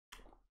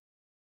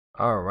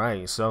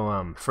Alright,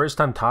 so first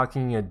time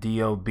talking a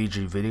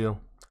DOBG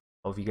video.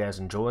 Hope you guys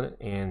enjoyed it,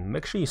 and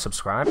make sure you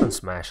subscribe and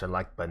smash the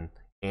like button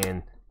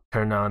and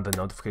turn on the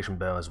notification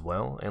bell as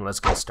well, and let's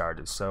get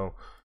started. So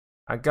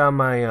I got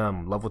my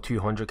level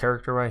 200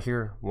 character right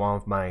here. One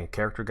of my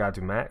character got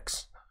to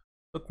max.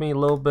 Took me a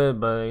little bit,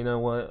 but you know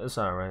what, it's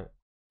alright.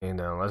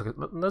 And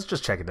let's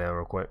just check it out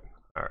real quick.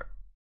 Alright,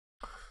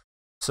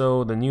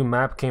 so the new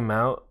map came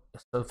out.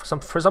 So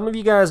for some of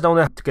you guys don't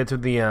have to get to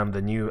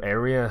the new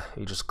area.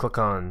 You just click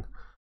on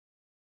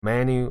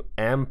menu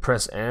M,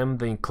 press M,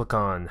 then you click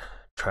on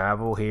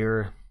travel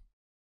here,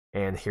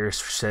 and here it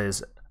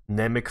says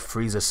Namek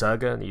Frieza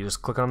Saga. You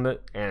just click on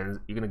it, and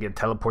you're gonna get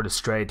teleported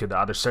straight to the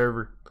other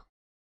server,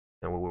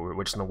 and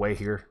which is in the way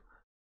here.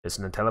 It's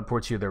gonna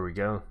teleport you. There we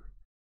go.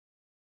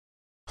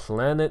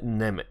 Planet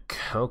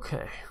Namek.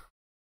 Okay.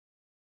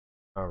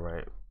 All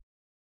right.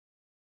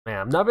 Man,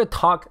 I've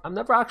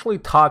never actually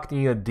talked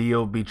in a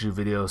DOBG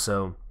video,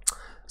 so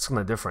it's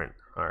kinda different.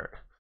 Alright.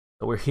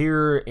 So we're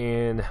here,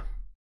 and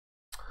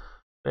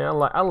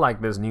man, I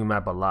like this new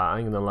map a lot. I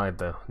ain't gonna lie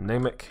though.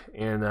 Namek.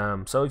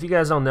 And so if you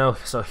guys don't know,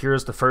 so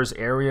here's the first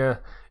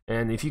area,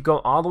 and if you go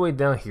all the way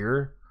down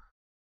here,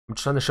 I'm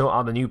trying to show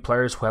all the new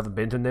players who haven't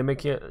been to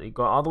Namek yet. You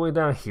go all the way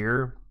down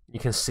here, you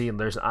can see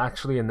there's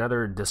actually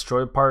another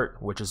destroyed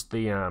part, which is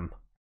the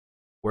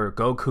where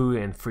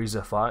Goku and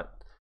Frieza fought.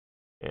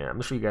 And I'm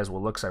gonna show you guys what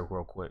it looks like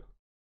real quick.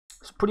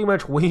 So pretty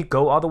much when you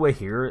go all the way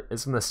here,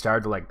 it's gonna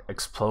start to like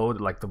explode,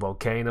 like the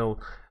volcano,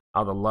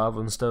 all the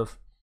lava and stuff.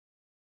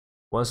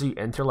 Once you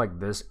enter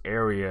like this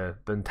area,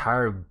 the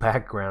entire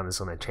background is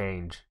gonna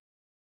change.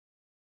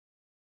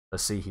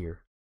 Let's see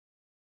here.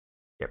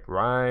 Yep,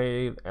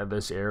 right at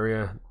this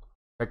area.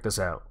 Check this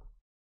out.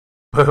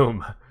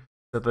 Boom.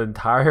 So the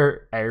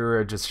entire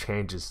area just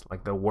changes.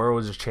 Like the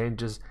world just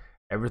changes.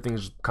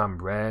 Everything's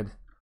become red.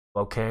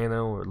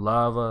 Volcano,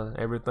 lava,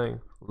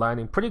 everything.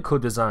 Lightning. Pretty cool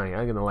design.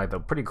 I'm gonna lie though.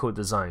 Pretty cool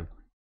design.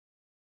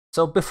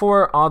 So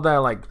before all that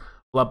like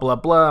blah blah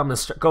blah, I'm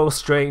gonna go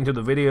straight into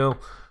the video.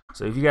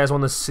 So if you guys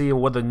want to see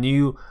what the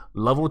new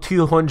level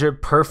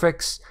 200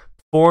 perfects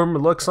form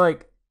looks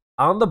like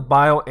on the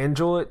bio,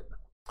 enjoy it.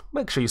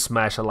 Make sure you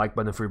smash the like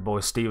button for your boy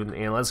Steven,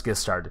 and let's get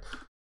started.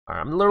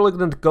 Alright, I'm literally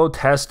gonna go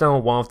test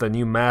on one of the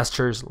new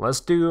masters.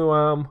 Let's do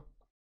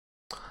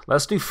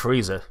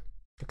Frieza.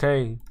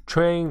 Okay,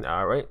 train.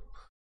 Alright.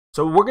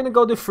 So we're gonna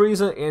go to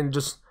Frieza and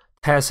just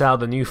test out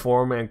the new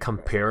form and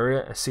compare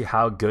it, see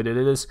how good it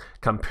is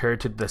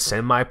compared to the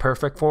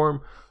semi-perfect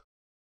form.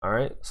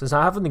 Alright, since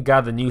I haven't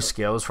got the new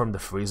skills from the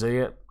Frieza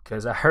yet,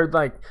 because I heard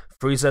like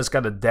Frieza's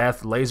got a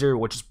death laser,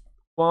 which is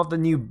one of the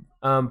new,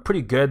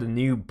 pretty good, the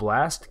new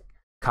blast,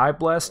 Ki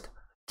blast,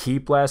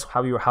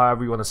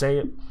 however you want to say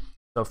it.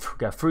 So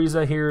got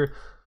Frieza here.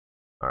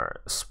 Alright,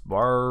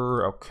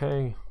 Spar,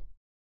 okay.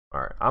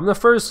 Alright, I'm the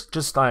first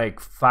just like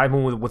fight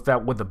with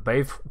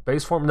the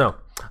base form. No,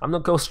 I'm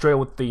gonna go straight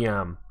with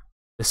the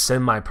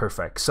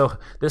semi-perfect. So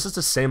this is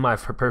the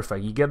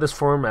semi-perfect. You get this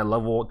form at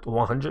level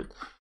 100.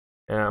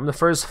 And I'm the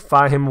first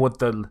fight him with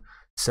the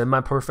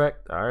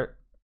semi-perfect. Alright.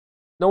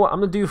 You know what? I'm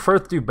gonna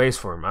first do base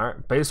form.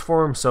 Alright, base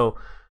form. So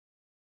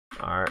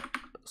alright.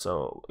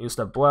 So use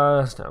the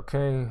blast.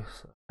 Okay.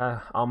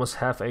 So, almost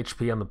half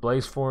HP on the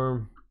blaze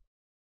form.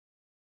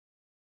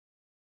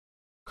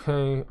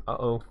 Okay.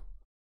 Uh-oh.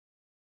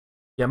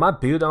 Yeah, my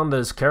build on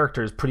this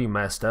character is pretty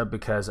messed up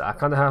because I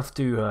kind of have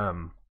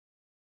to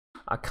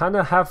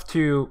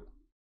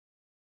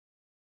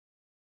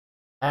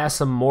add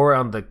some more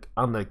on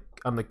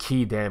the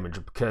key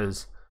damage,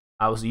 because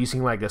I was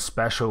using like a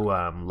special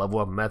level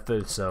up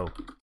method, so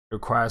it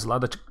requires a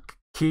lot of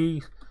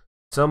key.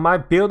 So my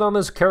build on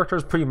this character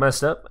is pretty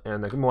messed up.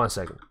 And give me 1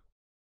 second.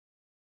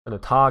 I'm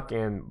gonna talk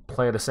and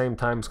play at the same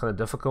time. It's kind of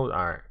difficult.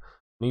 All right,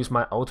 I'm gonna use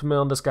my ultimate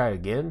on this guy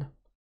again.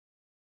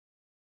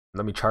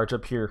 Let me charge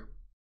up here.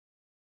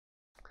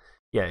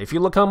 Yeah, if you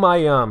look on my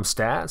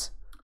stats,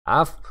 I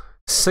have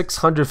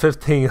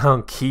 615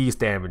 on keys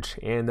damage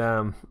and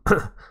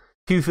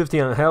 250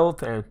 on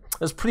health, and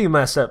it's pretty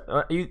messed up.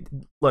 You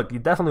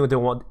definitely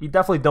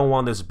don't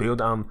want this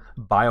build on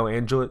bio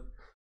Android,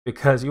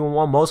 because you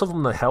want most of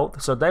them the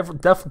health. So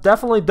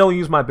definitely don't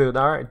use my build.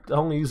 All right,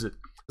 don't use it.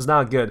 It's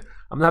not good.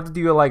 I'm gonna have to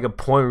do like a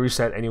point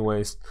reset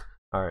anyways.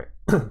 All right.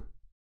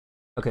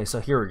 Okay, so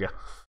here we go.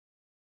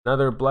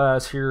 Another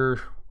blast here.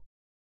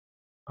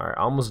 All right,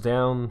 almost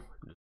down.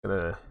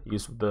 Gonna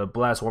use the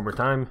blast one more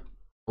time.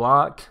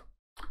 Block.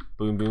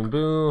 Boom, boom,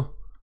 boom.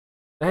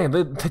 Dang,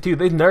 dude,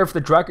 they nerfed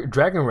the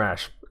dragon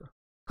rash.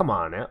 Come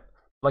on now.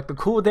 Like the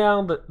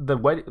cooldown,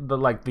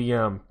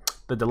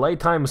 the delay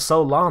time is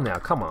so long now.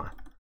 Come on.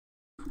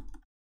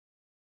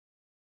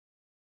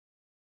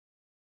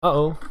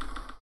 Uh-oh.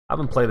 I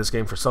haven't played this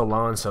game for so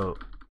long, so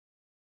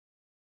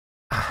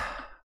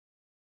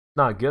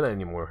not good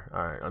anymore.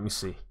 Alright, let me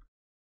see.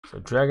 So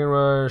Dragon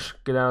Rush,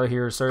 get out of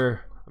here,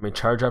 sir. Let me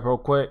charge up real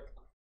quick.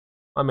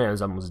 My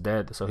man's almost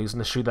dead, so he's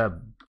gonna shoot that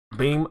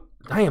beam.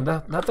 Damn,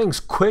 that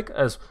thing's quick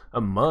as a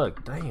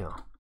mug. Damn.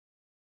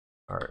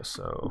 Alright,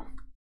 so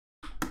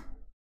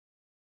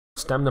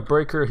Stamina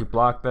breaker, he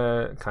blocked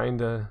that,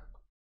 kinda.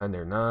 And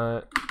they're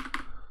not.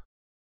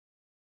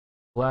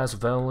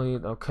 Blast Valley,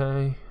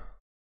 okay.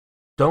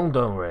 Don't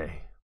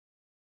Ray.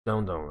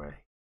 Don't Ray.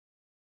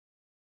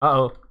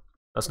 Uh-oh.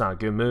 That's not a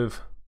good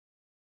move.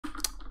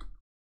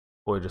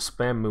 Boy, just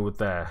spam me with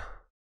that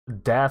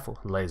Death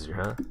Laser,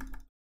 huh?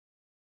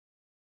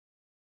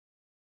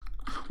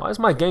 Why is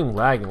my game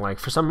lagging? Like,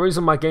 for some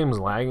reason my game is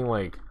lagging,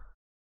 like,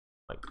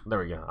 there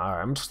we go.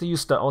 Alright, I'm just gonna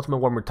use the ultimate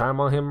one more time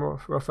on him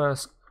real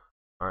fast.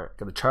 Alright,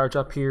 got the charge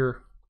up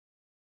here.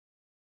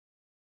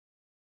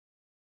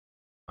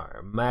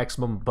 Alright,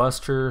 maximum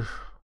buster.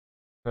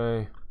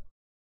 Okay.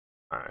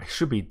 Alright,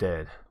 should be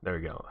dead. There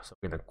we go. So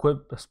I'm gonna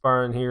equip the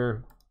spar in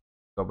here.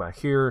 Go back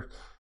here.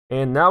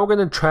 And now we're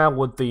gonna try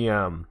with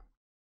the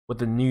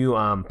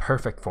new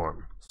perfect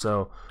form.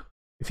 So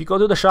if you go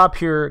to the shop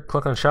here,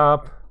 click on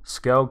shop,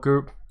 scale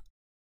group.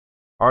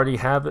 Already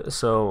have it,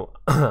 so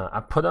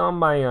I put on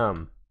my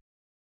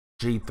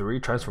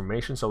G3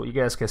 transformation so you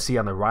guys can see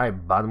on the right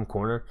bottom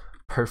corner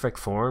perfect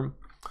form.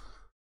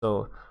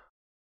 So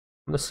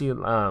I'm gonna see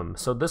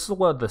so this is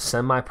what the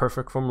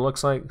semi-perfect form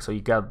looks like. So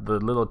you got the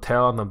little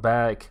tail on the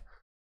back,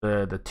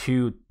 the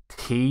two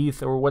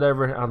teeth or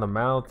whatever on the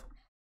mouth.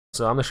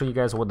 So I'm gonna show you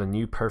guys what the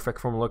new perfect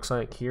form looks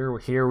like.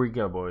 Here we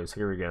go, boys.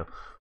 Here we go.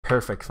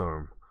 Perfect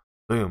form.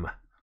 Boom.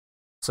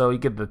 So you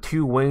get the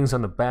two wings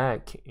on the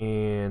back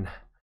and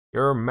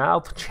your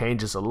mouth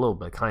changes a little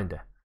bit,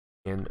 kinda.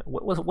 And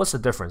what's the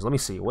difference? Let me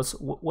see.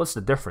 What's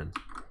the difference?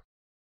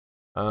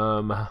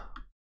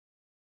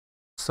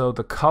 So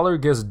the color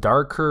gets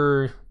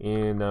darker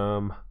and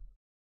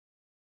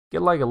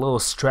get like a little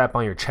strap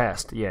on your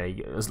chest. Yeah,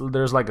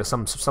 there's like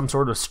some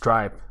sort of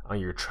stripe on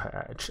your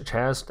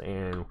chest.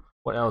 And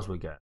what else we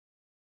got?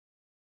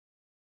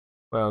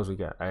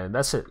 And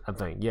that's it, I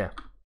think. Yeah.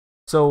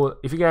 So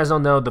if you guys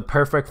don't know, the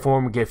perfect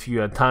form gives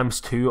you a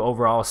 ×2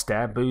 overall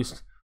stat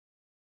boost.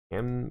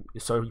 And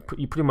so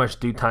you pretty much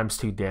do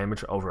 ×2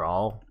 damage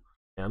overall.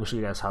 And I'm gonna show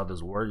you guys how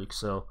this works.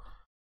 So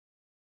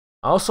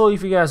also,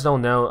 if you guys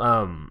don't know,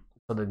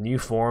 so the new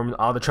form,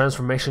 all the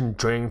transformation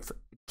drains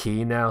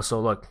key now. So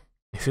look,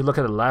 if you look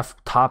at the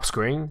left top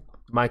screen,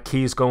 my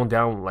key is going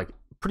down like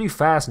pretty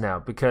fast now,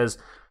 because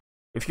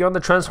if you're on the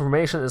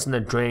transformation, it's gonna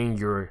drain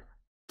your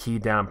key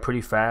down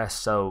pretty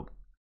fast. So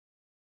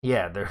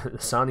yeah,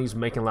 Sony's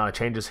making a lot of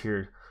changes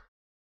here.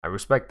 I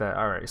respect that.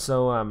 Alright,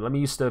 so let me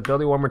use the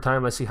ability one more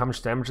time. Let's see how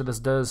much damage this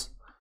does.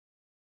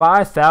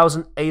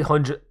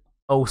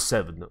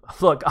 5,807.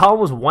 Look, I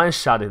almost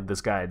one-shotted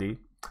this guy, dude.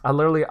 I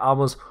literally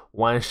almost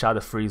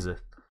one-shotted Frieza.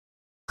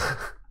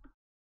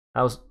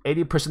 I was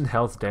 80%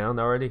 health down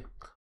already.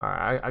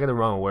 Alright, I gotta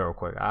run away real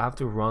quick. I have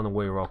to run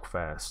away real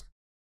fast.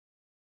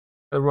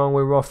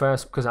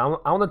 Because I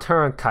want to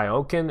turn on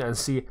Kaioken and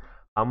see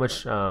how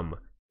much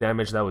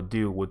damage that would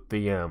do with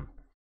the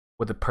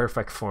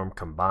perfect form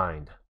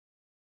combined.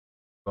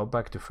 Go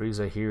back to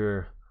Frieza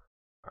here.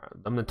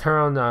 I'm gonna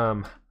turn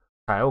on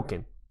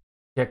Kaioken.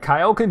 Yeah,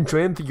 Kaioken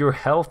drains your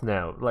health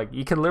now. Like,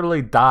 you can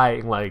literally die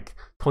in like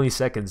 20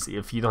 seconds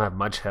if you don't have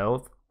much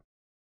health.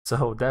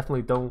 So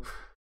definitely don't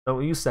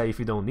use that if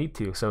you don't need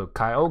to. So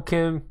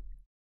Kaioken.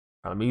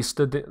 Let me use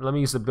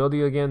the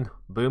ability again.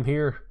 Boom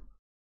here.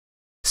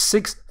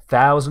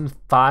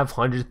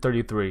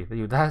 6,533.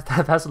 Dude,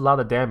 that's a lot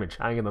of damage.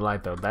 I ain't gonna lie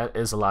though. That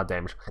is a lot of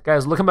damage.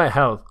 Guys, look at my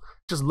health.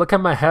 Just look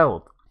at my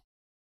health.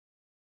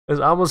 It's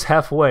almost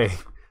halfway.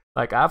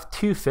 Like, I have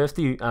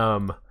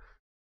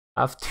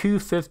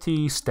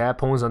 250 stat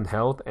points on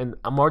health, and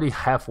I'm already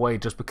halfway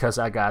just because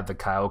I got the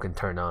Kaioken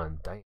turned on.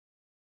 Dang.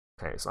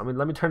 Okay, so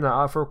let me turn that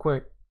off real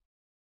quick.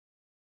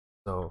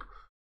 So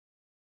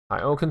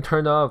Kaioken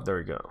turned off. There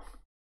we go.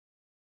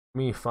 Let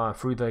me find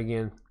Frieza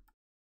again.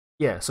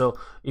 Yeah, so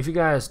if you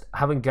guys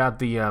haven't got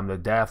the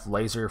Death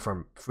Laser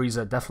from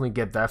Frieza, definitely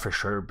get that for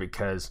sure,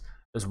 because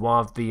it's one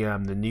of the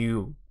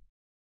new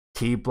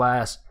Ki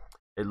Blast.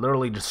 It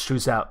literally just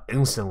shoots out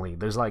instantly.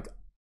 There's like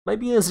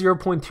maybe a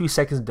 0.2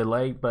 seconds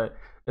delay, but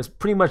it's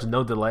pretty much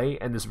no delay,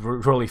 and it's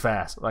really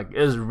fast. Like,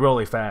 it's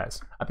really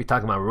fast. I'd be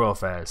talking about real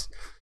fast.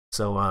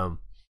 So and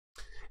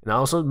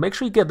also make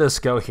sure you get this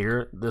skill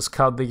here. This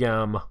called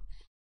the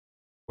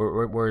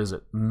where is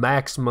it?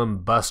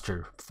 Maximum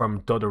Buster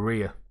from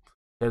Dodoria.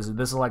 This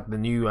is like the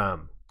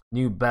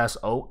new best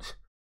ult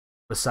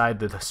beside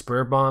the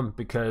Spirit Bomb,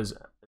 because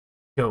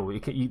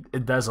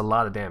it does a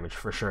lot of damage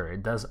for sure.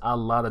 It does a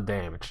lot of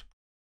damage.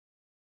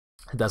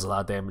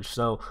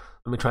 So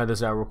let me try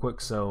this out real quick.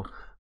 So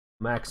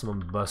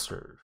Maximum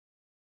Buster.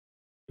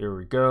 Here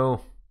we go.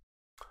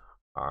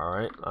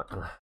 Alright.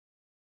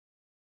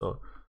 So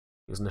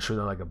he's gonna shoot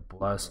out like a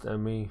blast at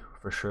me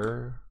for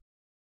sure.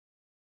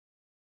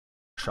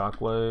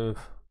 Shockwave.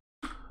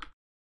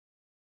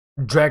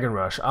 Dragon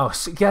Rush. Oh,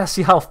 so you guys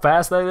see how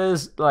fast that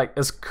is? Like,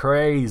 it's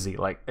crazy.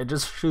 Like, it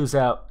just shoots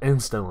out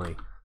instantly.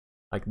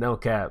 Like, no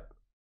cap.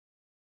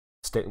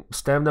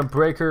 Stamina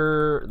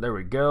Breaker. There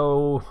we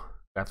go.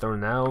 Got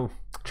thrown out.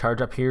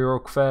 Charge up here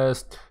real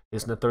fast.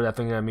 He's gonna throw that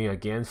thing at me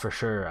again for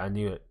sure. I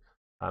knew it.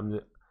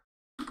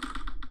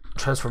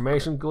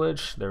 Transformation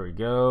glitch. There we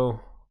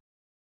go.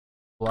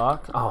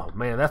 Block. Oh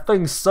man, that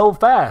thing's so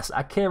fast.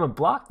 I can't even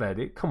block that,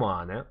 dude. Come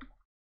on now.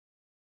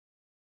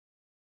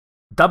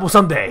 Double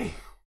someday.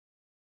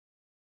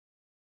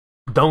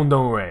 Don't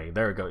ray.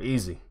 There we go.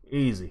 Easy.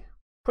 Easy.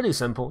 Pretty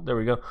simple. There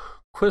we go.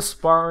 Quick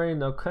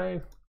sparring.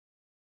 Okay.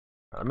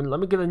 Let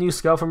me get a new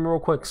skill from him real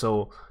quick.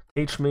 So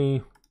teach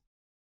me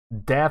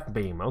Death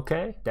Beam.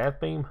 Okay. Death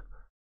Beam.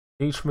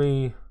 Teach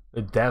me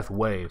a Death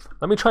Wave.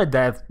 Let me try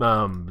Death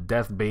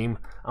Beam.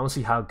 I want to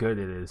see how good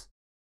it is.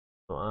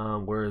 So,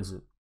 where is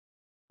it?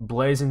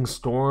 Blazing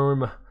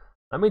Storm.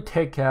 Let me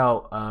take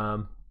out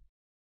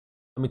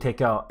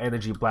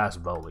Energy Blast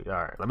Volley.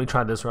 Alright, let me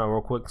try this round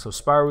real quick. So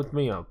spar with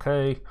me,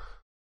 okay.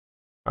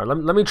 Alright,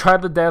 let me try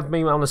the Death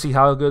Beam. I want to see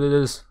how good it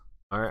is.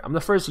 Alright, I'm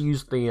the first to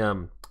use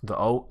the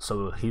ult,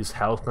 so his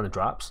health kinda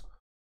drops.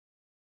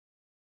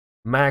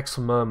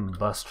 Maximum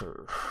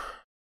Buster.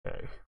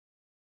 Okay.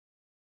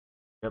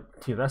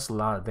 Yep, dude, that's a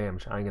lot of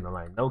damage. I ain't gonna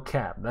lie. No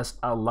cap. That's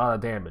a lot of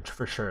damage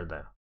for sure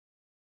though.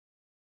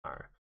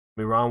 Alright.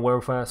 Let me run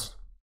real fast.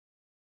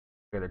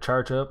 Get a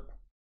charge up.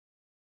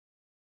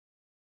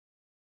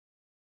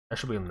 That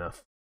should be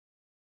enough.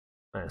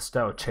 Man,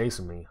 still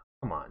chasing me.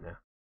 Come on now.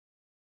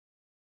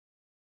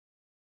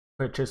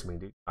 Quit chasing me,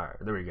 dude. Alright,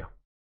 there we go.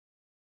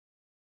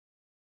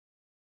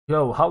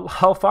 Yo,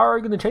 how far are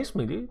you gonna chase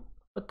me, dude?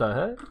 What the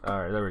heck?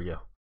 Alright, there we go.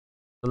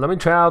 So let me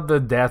try out the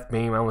Death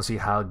Beam. I wanna see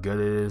how good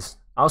it is.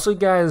 Also,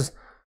 guys,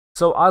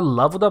 so I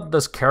leveled up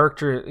this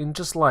character in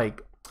just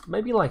like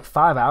maybe like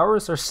 5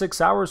 hours or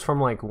 6 hours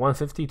from like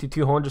 150 to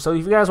 200. So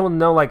if you guys want to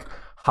know like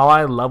how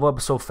I level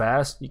up so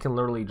fast, you can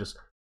literally just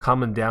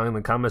comment down in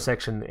the comment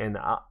section. And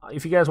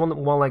if you guys want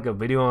like a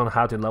video on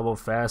how to level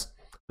fast,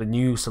 the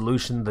new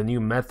solution, the new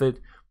method,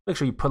 make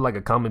sure you put like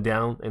a comment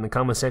down in the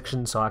comment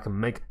section so I can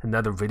make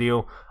another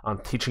video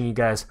on teaching you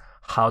guys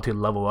how to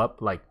level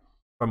up like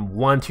from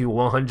 1 to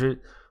 100,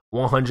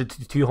 100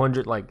 to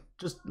 200. Like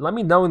just let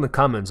me know in the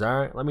comments.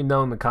 All right, let me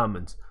know in the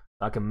comments.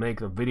 I can make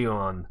a video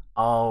on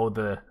all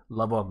the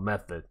level up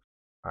method.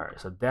 Alright,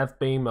 so Death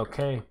Beam,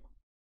 okay.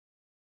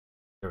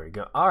 There we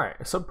go.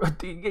 Alright, so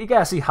you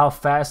guys see how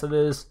fast it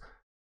is.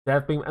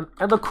 Death Beam,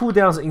 and the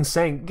cooldown's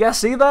insane. You guys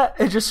see that?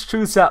 It just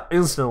shoots out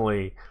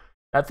instantly.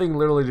 That thing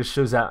literally just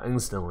shoots out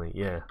instantly,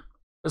 yeah.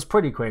 It's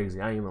pretty crazy,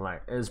 I ain't gonna lie.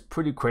 It's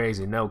pretty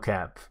crazy, no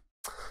cap.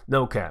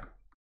 No cap.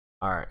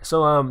 Alright,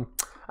 so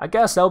I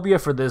guess that'll be it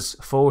for this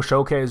full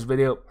showcase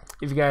video.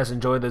 If you guys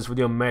enjoyed this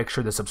video, make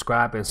sure to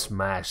subscribe and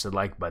smash the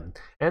like button.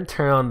 And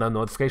turn on the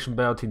notification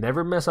bell to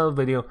never miss out a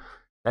video.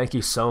 Thank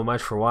you so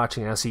much for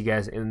watching. I'll see you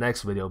guys in the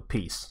next video.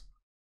 Peace.